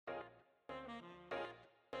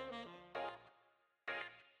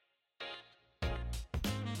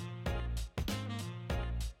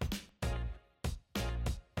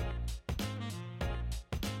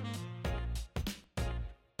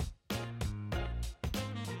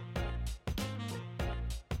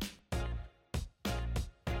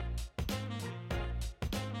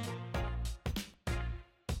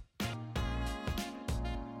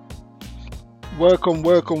Welcome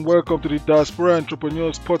to the Diaspora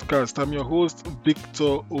Entrepreneurs Podcast. I'm your host,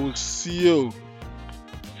 Victor Osio.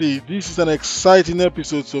 See, this is an exciting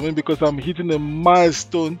episode for me because I'm hitting a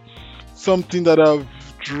milestone, something that I've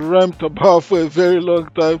dreamt about for a very long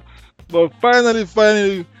time. But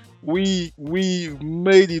finally, we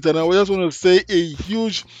made it, and I just want to say a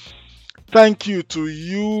huge thank you to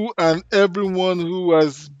you and everyone who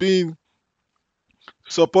has been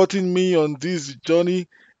supporting me on this journey.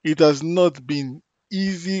 It has not been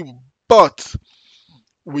easy, but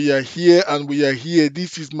we are here and we are here.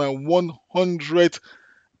 This is my 100th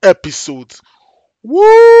episode.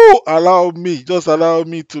 Woo! Allow me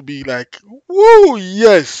to be like, woo!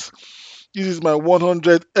 Yes, this is my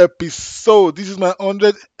 100th episode. This is my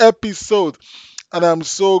 100th episode, and I'm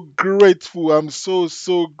so grateful. I'm so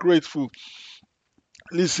grateful.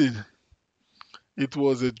 Listen, it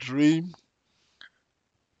was a dream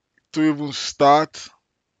to even start.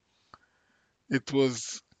 It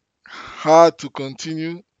was hard to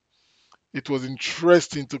continue. It was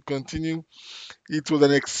interesting to continue. It was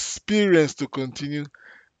an experience to continue.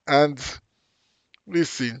 And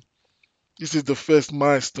listen, this is the first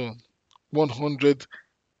milestone, 100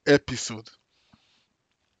 episode.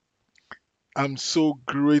 I'm so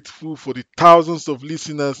grateful for the thousands of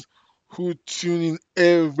listeners who tune in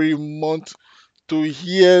every month to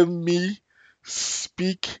hear me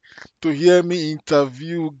speak, to hear me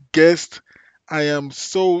interview guests. I am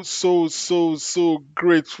so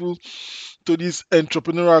grateful to this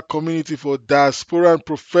entrepreneurial community for diaspora and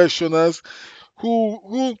professionals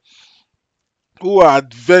who who are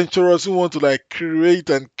adventurous, who want to like create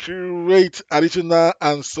and curate additional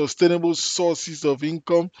and sustainable sources of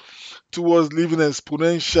income towards living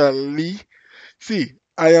exponentially. See,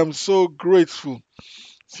 I am so grateful.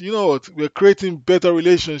 So you know what? We're creating better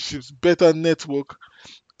relationships, better network,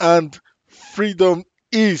 and freedom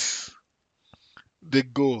is the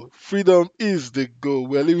goal. Freedom is the goal.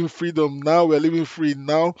 We're living freedom now. We're living free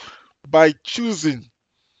now by choosing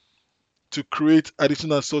to create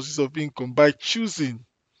additional sources of income, by choosing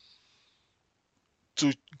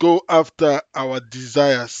to go after our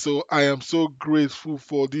desires. So I am so grateful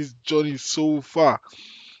for this journey so far.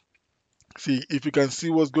 See, if you can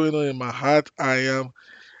see what's going on in my heart,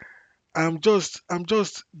 I'm just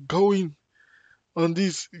going on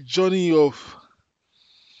this journey of,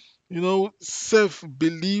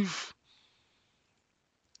 self-belief,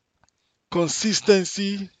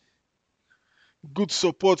 consistency, good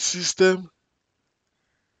support system.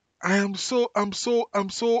 I'm so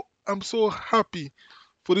happy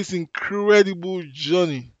for this incredible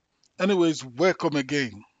journey. Anyways, welcome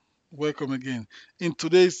again. Welcome again. In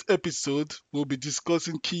today's episode, we'll be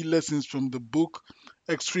discussing key lessons from the book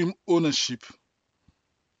Extreme Ownership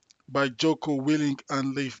by Joko Willing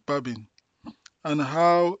and Leif Babin, and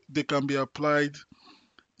how they can be applied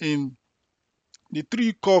in the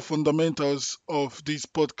three core fundamentals of this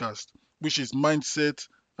podcast, which is mindset,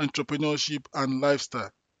 entrepreneurship, and lifestyle.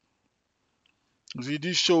 See,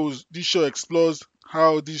 this show explores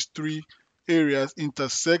how these three areas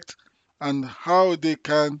intersect and how they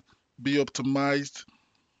can be optimized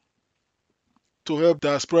to help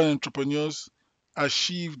diaspora entrepreneurs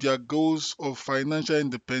achieve their goals of financial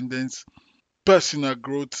independence, personal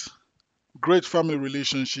growth, great family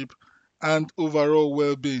relationship, and overall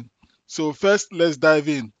well-being. So first, let's dive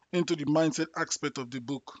in into the mindset aspect of the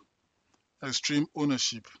book, Extreme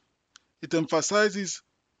Ownership. It emphasizes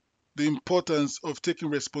the importance of taking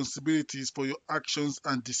responsibilities for your actions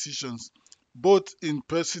and decisions, both in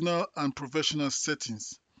personal and professional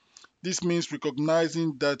settings. This means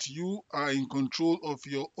recognizing that you are in control of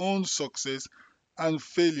your own success and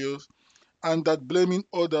failures, and that blaming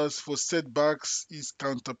others for setbacks is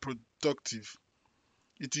counterproductive.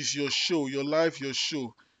 It is your show, your life, your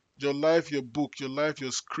show, your life, your book, your life,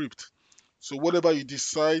 your script. So, whatever you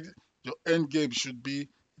decide your end game should be,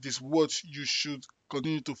 it is what you should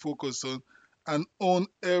continue to focus on and own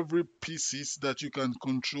every pieces that you can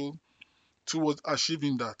control towards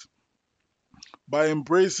achieving that. By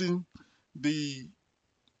embracing the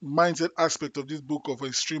mindset aspect of this book of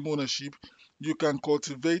extreme ownership, you can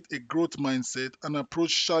cultivate a growth mindset and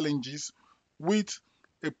approach challenges with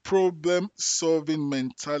a problem solving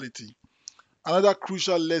mentality. Another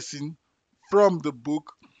crucial lesson from the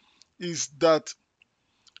book is that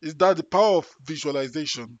the power of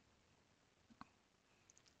visualization.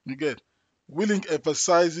 You get, Willing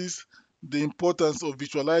emphasizes the importance of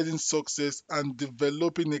visualizing success and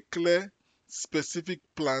developing a clear, specific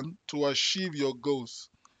plan to achieve your goals.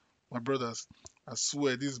 My brothers, I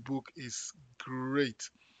swear this book is great.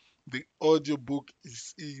 The audiobook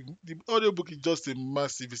is just a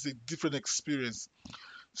massive, it's a different experience.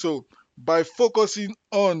 So By focusing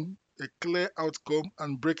on a clear outcome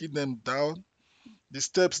and breaking them down,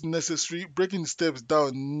 breaking the steps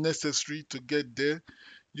down necessary to get there,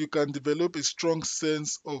 you can develop a strong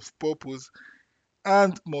sense of purpose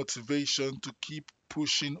and motivation to keep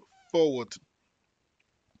pushing forward.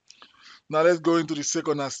 Now let's go into the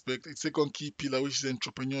second aspect, the second key pillar, which is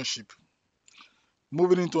entrepreneurship.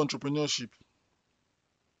 Moving into entrepreneurship,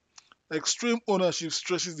 extreme ownership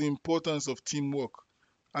stresses the importance of teamwork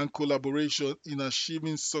and collaboration in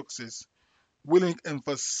achieving success. Willing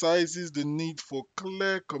emphasizes the need for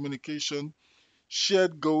clear communication,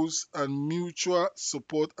 shared goals, and mutual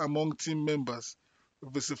support among team members.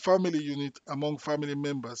 If it's a family unit, among family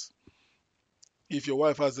members. If your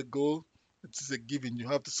wife has a goal, it is a given. You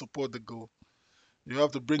have to support the goal. You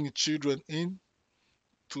have to bring the children in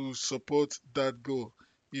to support that goal.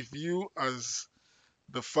 If you, as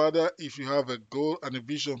the father, if you have a goal and a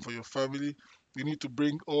vision for your family, you need to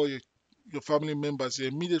bring all your family members, your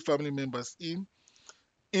immediate family members in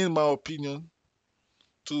my opinion,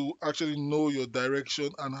 to actually know your direction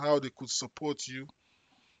and how they could support you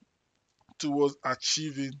towards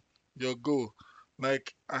achieving your goal.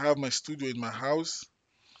 Like I have my studio in my house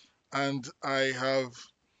and I have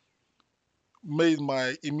made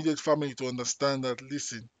my immediate family to understand that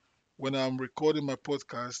listen, when I'm recording my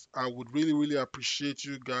podcast, I would really, really appreciate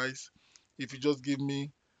you guys if you just give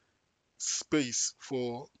me space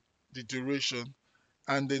for the duration.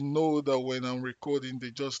 And they know that when I'm recording,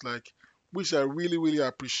 they just like, which I really, really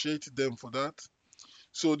appreciate them for that.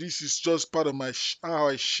 So this is just part of how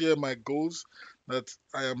I share my goals that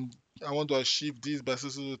I want to achieve this by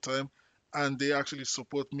such time, and they actually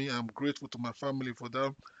support me. I'm grateful to my family for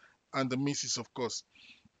that and the missus, of course.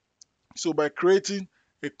 So by creating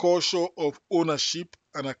a culture of ownership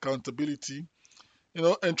and accountability,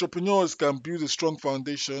 entrepreneurs can build a strong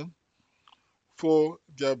foundation for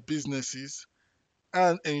their businesses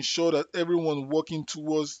and ensure that everyone working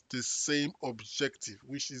towards the same objective,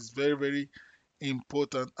 which is very, very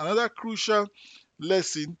important. Another crucial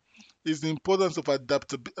lesson is the importance of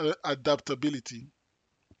adaptability.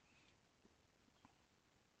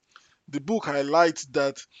 The book highlights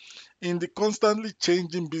that in the constantly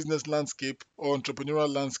changing business landscape or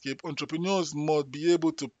entrepreneurial landscape, entrepreneurs must be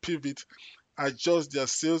able to pivot, adjust their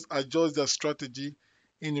sales, adjust their strategy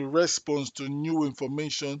in response to new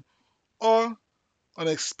information or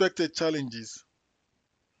unexpected challenges.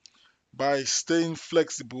 By staying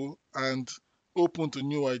flexible and open to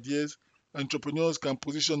new ideas, entrepreneurs can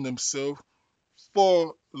position themselves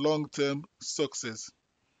for long-term success.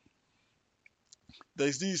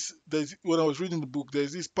 When I was reading the book,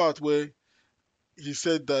 there's this part where he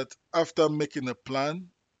said that after making a plan,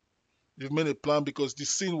 you've made a plan because the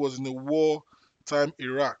scene was in a war-time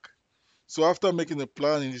Iraq. So after making a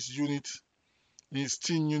plan in his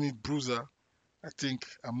team unit Bruiser, I think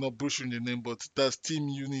I'm not butchering the name, but that's team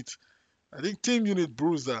unit. I think team unit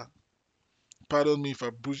Bruiser. Pardon me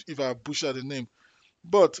if I butcher the name.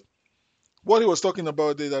 But what he was talking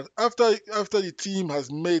about is that after the team has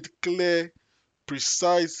made clear,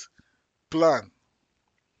 precise plan,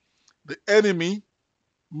 the enemy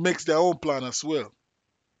makes their own plan as well.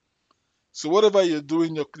 So whatever you're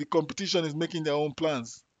doing, the competition is making their own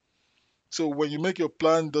plans. So when you make your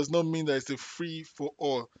plan, does not mean that it's a free for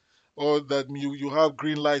all, or that you have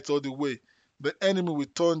green lights all the way. The enemy will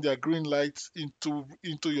turn their green lights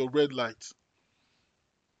into your red lights.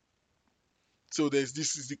 So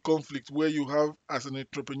this is the conflict where you have as an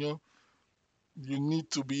entrepreneur, you need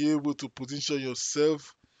to be able to position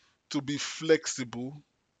yourself to be flexible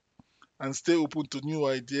and stay open to new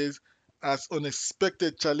ideas as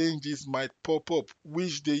unexpected challenges might pop up,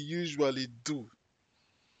 which they usually do.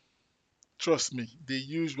 Trust me, they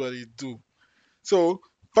usually do. So,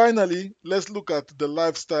 finally, let's look at the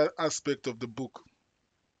lifestyle aspect of the book.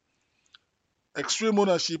 Extreme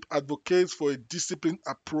ownership advocates for a disciplined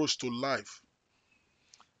approach to life,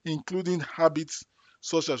 including habits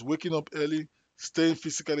such as waking up early, staying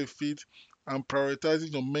physically fit, and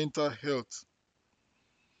prioritizing your mental health.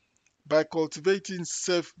 By cultivating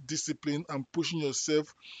self discipline and pushing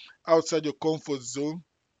yourself outside your comfort zone,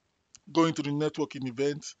 going to the networking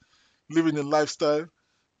events, living a lifestyle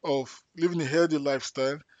living a healthy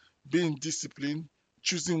lifestyle, being disciplined,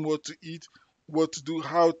 choosing what to eat, what to do,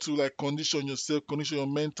 how to like condition yourself, condition your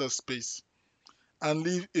mental space, and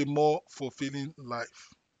live a more fulfilling life.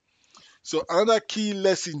 So another key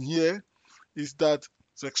lesson here is that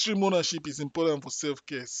extreme ownership is important for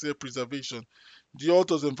self-care, self-preservation. The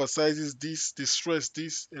authors emphasizes this, they stress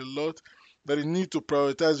this a lot, that you need to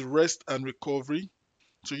prioritize rest and recovery.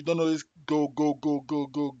 So you don't always go, go, go, go,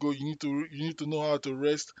 go, go. You need to know how to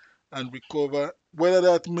rest and recover. Whether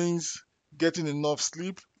that means getting enough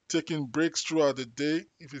sleep, taking breaks throughout the day.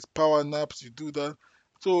 If it's power naps, you do that.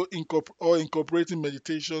 So, incorporating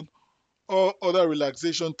meditation or other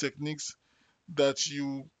relaxation techniques that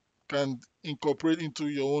you can incorporate into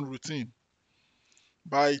your own routine.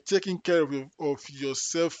 By taking care of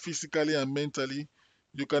yourself physically and mentally,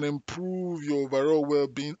 you can improve your overall well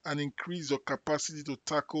being and increase your capacity to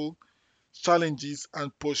tackle challenges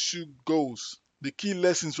and pursue goals. The key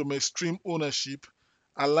lessons from extreme ownership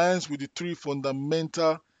aligns with the three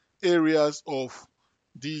fundamental areas of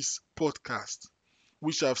this podcast,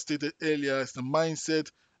 which I've stated earlier is the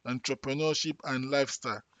mindset, entrepreneurship, and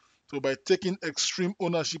lifestyle. So, by taking extreme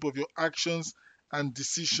ownership of your actions and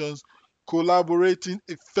decisions, collaborating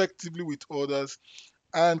effectively with others,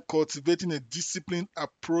 and cultivating a disciplined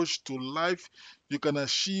approach to life, you can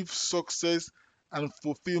achieve success and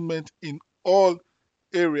fulfillment in all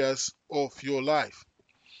areas of your life.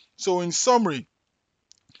 So, in summary,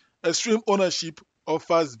 extreme ownership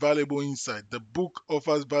offers valuable insight. The book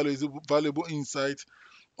offers valuable insight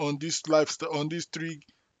on this lifestyle, on these three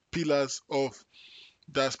pillars of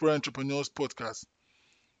Diaspora Entrepreneurs Podcast,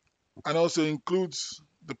 and also includes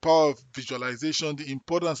the power of visualization, the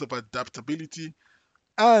importance of adaptability,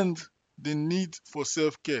 and the need for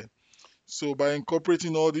self care. So, by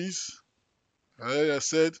incorporating all these, like I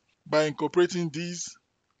said, by incorporating these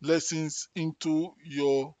lessons into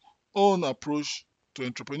your own approach to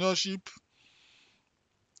entrepreneurship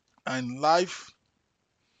and life,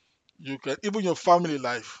 you can, even your family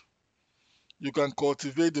life, you can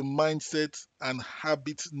cultivate the mindset and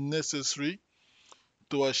habits necessary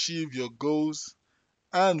to achieve your goals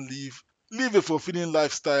and live a fulfilling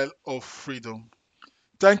lifestyle of freedom.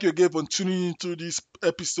 Thank you again for tuning into this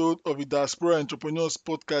episode of the Diaspora Entrepreneurs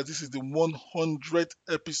Podcast. This is the 100th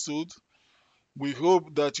episode. We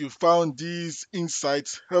hope that you found these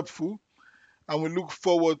insights helpful, and we look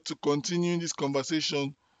forward to continuing this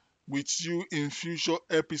conversation with you in future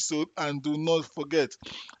episodes. And do not forget,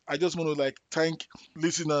 I just want to thank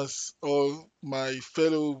listeners or my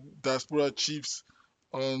fellow diaspora chiefs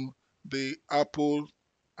on the Apple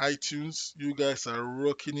iTunes. You guys are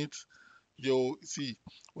rocking it. Yo, see,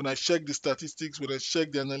 when I check the statistics, when I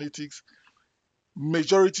check the analytics,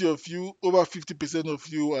 majority of you, over 50% of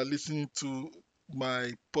you are listening to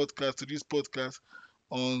my podcast, to this podcast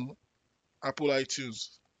on Apple iTunes.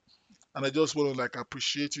 And I just want to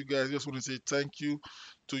appreciate you guys. I just want to say thank you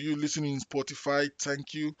to you listening in Spotify.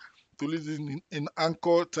 Thank you to listening in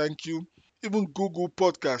Anchor. Thank you. Even Google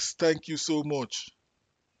Podcasts. Thank you so much.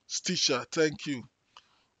 Stitcher. Thank you.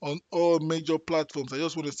 On all major platforms, I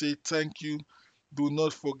just want to say thank you. Do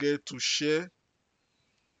not forget to share,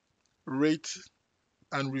 rate,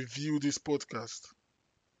 and review this podcast.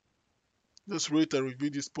 Just rate and review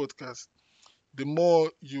this podcast. The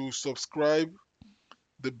more you subscribe,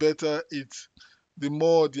 the better it, the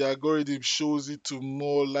more the algorithm shows it to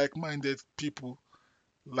more like-minded people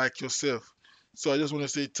like yourself. So I just want to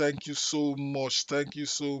say thank you so much. Thank you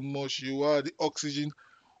so much. You are the oxygen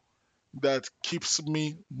that keeps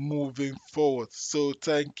me moving forward. So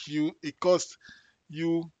thank you. It costs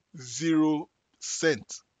you 0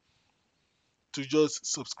 cent to just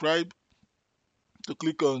subscribe, to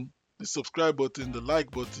click on the subscribe button, the like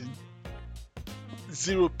button,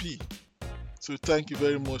 0p. So thank you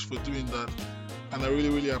very much for doing that. And I really,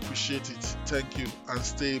 really appreciate it. Thank you and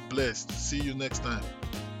stay blessed. See you next time.